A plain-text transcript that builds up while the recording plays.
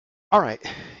All right,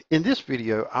 in this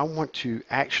video, I want to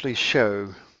actually show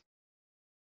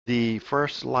the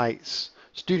first lights,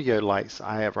 studio lights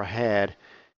I ever had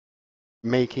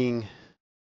making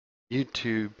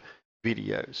YouTube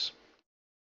videos.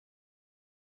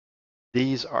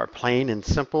 These are plain and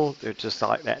simple. They're just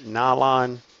like that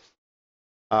nylon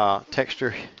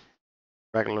texture,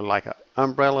 regular like an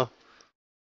umbrella.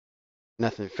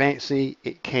 Nothing fancy.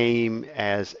 It came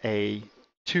as a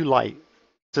 2-light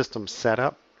system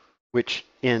setup, which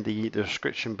in the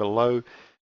description below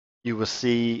you will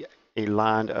see a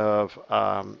line of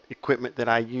equipment that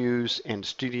I use, and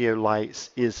studio lights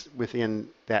is within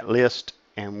that list,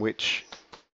 and which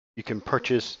you can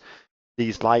purchase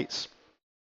these lights.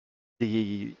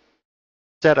 The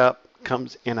setup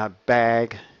comes in a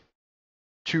bag,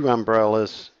 2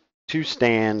 umbrellas, 2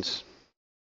 stands,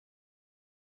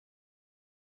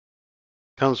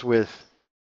 comes with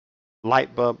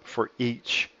light bulb for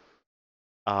each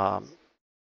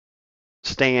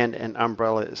stand and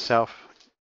umbrella itself.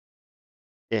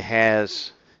 It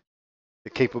has the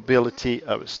capability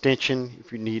of extension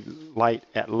if you need light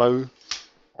at low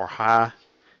or high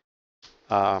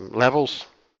levels.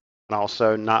 And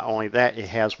also, not only that, it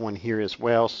has one here as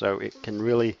well, so it can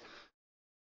really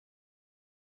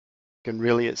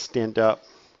extend up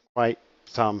quite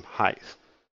some height.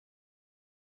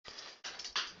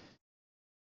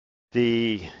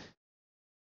 The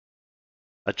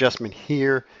adjustment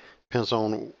here depends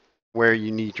on where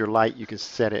you need your light. You can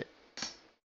set it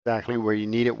exactly where you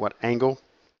need it, what angle.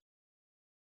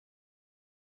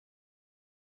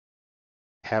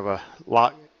 Have a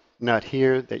lock nut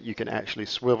here that you can actually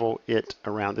swivel it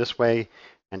around this way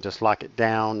and just lock it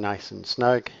down nice and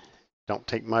snug. Don't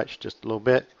take much, just a little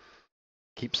bit.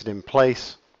 Keeps it in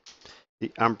place.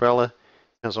 The umbrella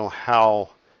depends on how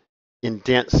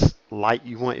intense light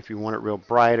you want. If you want it real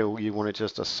bright or you want it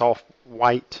just a soft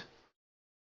white,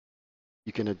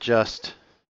 you can adjust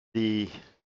the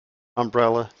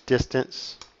umbrella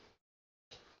distance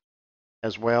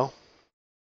as well.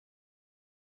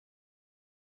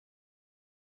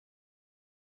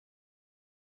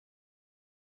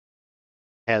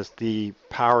 Has the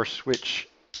power switch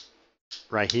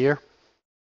right here.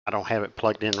 I don't have it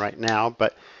plugged in right now,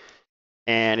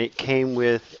 and it came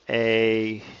with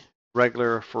a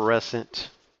regular fluorescent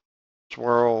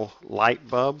swirl light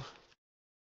bulb,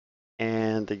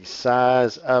 and the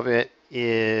size of it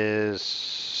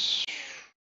is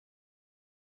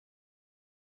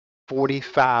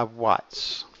 45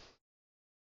 watts.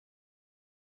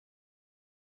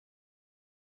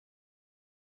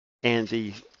 And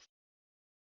the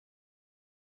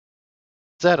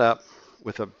setup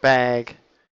with a bag,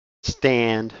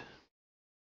 stand,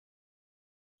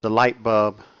 the light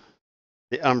bulb,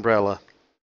 the umbrella,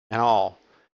 and all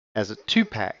as a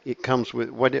 2-pack. It comes with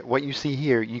what you see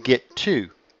here. You get 2,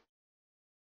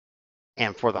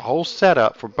 and for the whole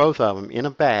setup for both of them in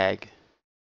a bag,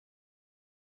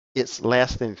 it's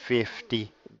less than $50.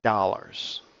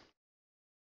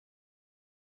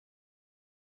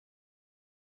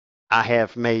 I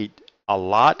have made a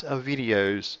lot of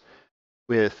videos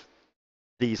with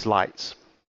these lights.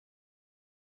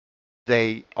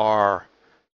 They are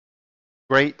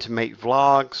great to make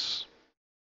vlogs,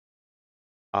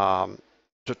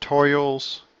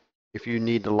 tutorials, if you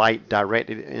need the light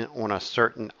directed on a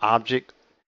certain object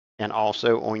and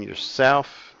also on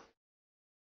yourself.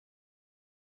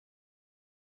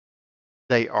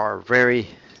 They are very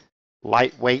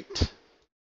lightweight.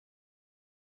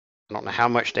 I don't know how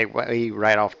much they weigh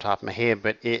right off the top of my head,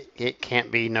 but it can't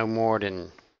be no more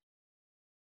than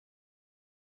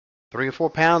 3 or 4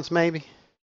 pounds, maybe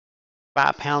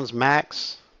 5 pounds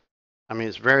max. I mean,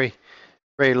 it's very,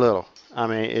 very little. I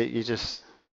mean, you just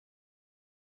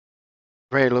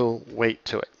very little weight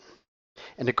to it.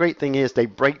 And the great thing is they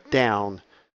break down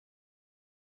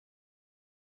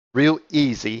real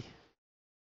easy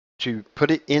to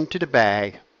put it into the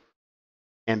bag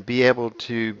and be able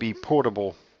to be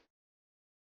portable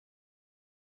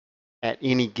at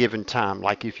any given time.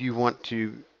 Like if you want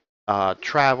to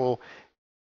travel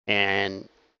and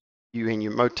you in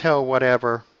your motel,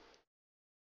 whatever,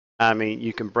 I mean,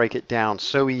 you can break it down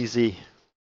so easy.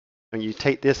 When you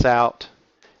take this out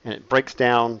and it breaks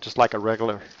down just like a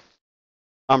regular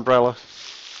umbrella.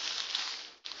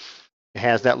 It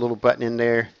has that little button in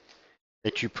there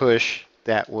that you push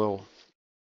that will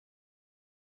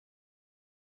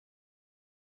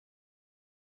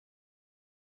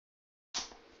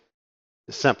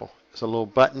it's simple. It's a little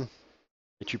button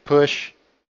that you push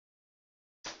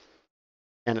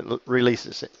and it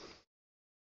releases it.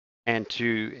 And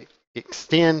to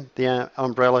extend the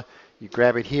umbrella, you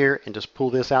grab it here and just pull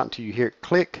this out until you hear it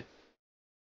click.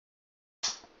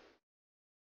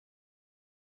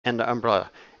 and the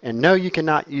umbrella. And no, you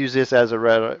cannot use this as a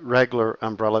regular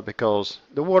umbrella because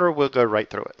the water will go right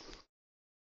through it.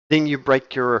 Then you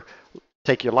take your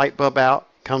light bulb out.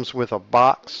 Comes with a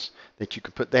box that you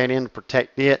can put that in to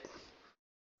protect it.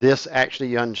 This actually,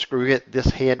 you unscrew it. This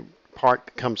head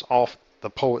part comes off the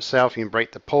pole itself. You can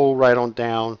break the pole right on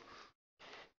down.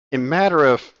 In matter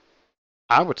of,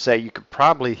 I would say you could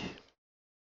probably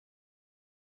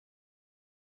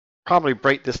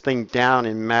break this thing down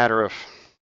in matter of,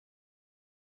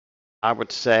 I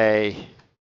would say,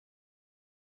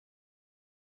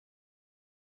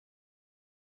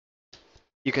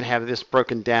 you can have this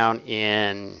broken down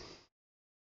in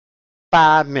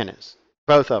 5 minutes.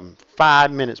 Both of them,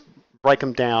 5 minutes. Break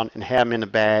them down and have them in a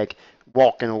bag,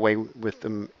 walking away with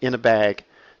them in a bag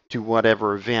to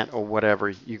whatever event or whatever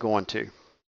you're going to.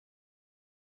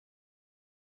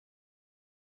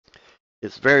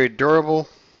 It's very durable,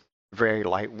 very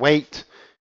lightweight,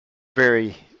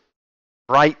 very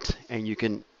bright, and you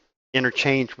can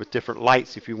interchange with different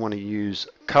lights. If you want to use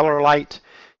color light,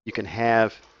 you can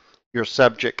have your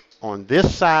subject on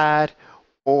this side,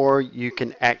 or you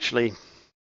can actually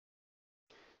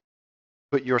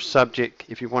put your subject,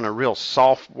 if you want a real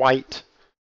soft white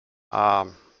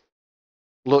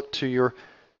look to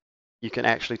you can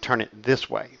actually turn it this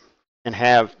way and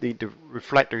have the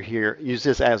reflector here. Use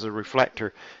this as a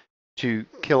reflector to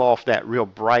kill off that real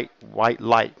bright white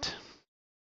light.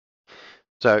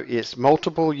 So it's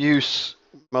multiple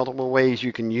ways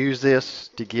you can use this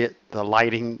to get the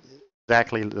lighting,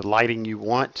 exactly the lighting you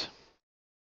want.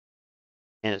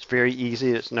 And it's very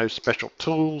easy. It's no special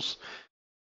tools.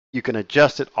 You can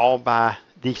adjust it all by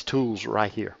these tools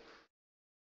right here.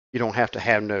 You don't have to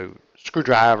have no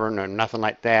screwdriver, no nothing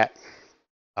like that.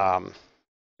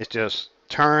 It's just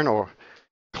turn or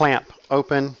clamp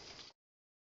open,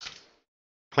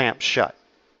 clamp shut,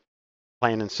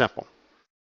 plain and simple.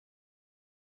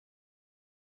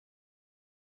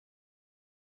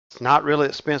 It's not really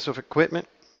expensive equipment,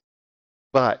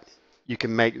 but you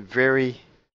can make very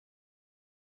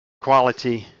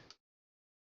quality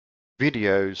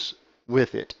videos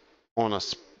with it on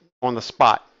the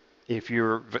spot. If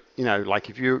you're, like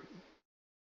if you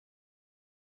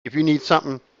need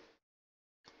something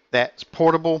that's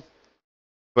portable,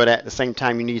 but at the same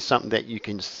time you need something that you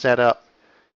can set up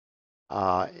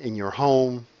in your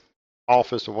home,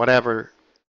 office, or whatever,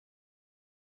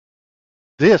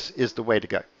 this is the way to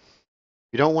go.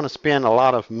 You don't want to spend a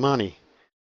lot of money,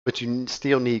 but you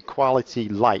still need quality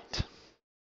light.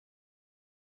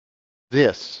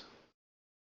 This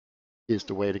is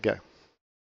the way to go.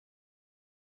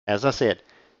 As I said,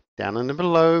 down in the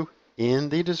below in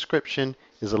the description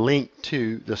is a link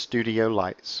to the studio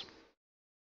lights.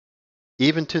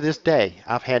 Even to this day,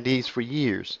 I've had these for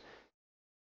years.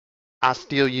 I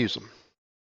still use them.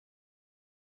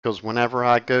 Because whenever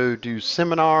I go do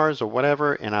seminars or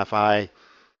whatever, and if I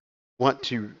want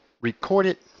to record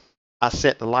it, I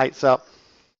set the lights up,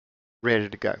 ready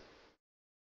to go.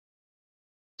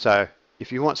 So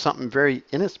if you want something very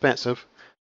inexpensive,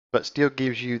 but still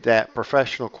gives you that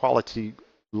professional quality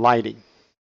lighting,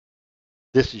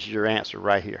 this is your answer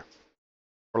right here.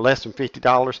 For less than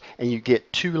 $50, and you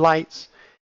get 2 lights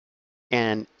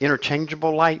and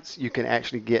interchangeable lights. You can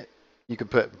actually you can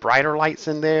put brighter lights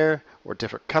in there or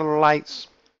different color lights,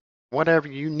 whatever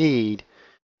you need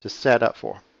to set up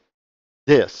for.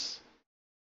 This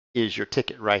is your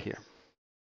ticket right here.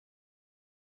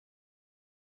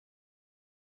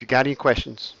 If you got any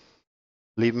questions,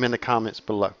 leave them in the comments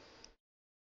below.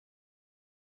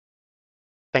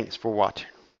 Thanks for watching.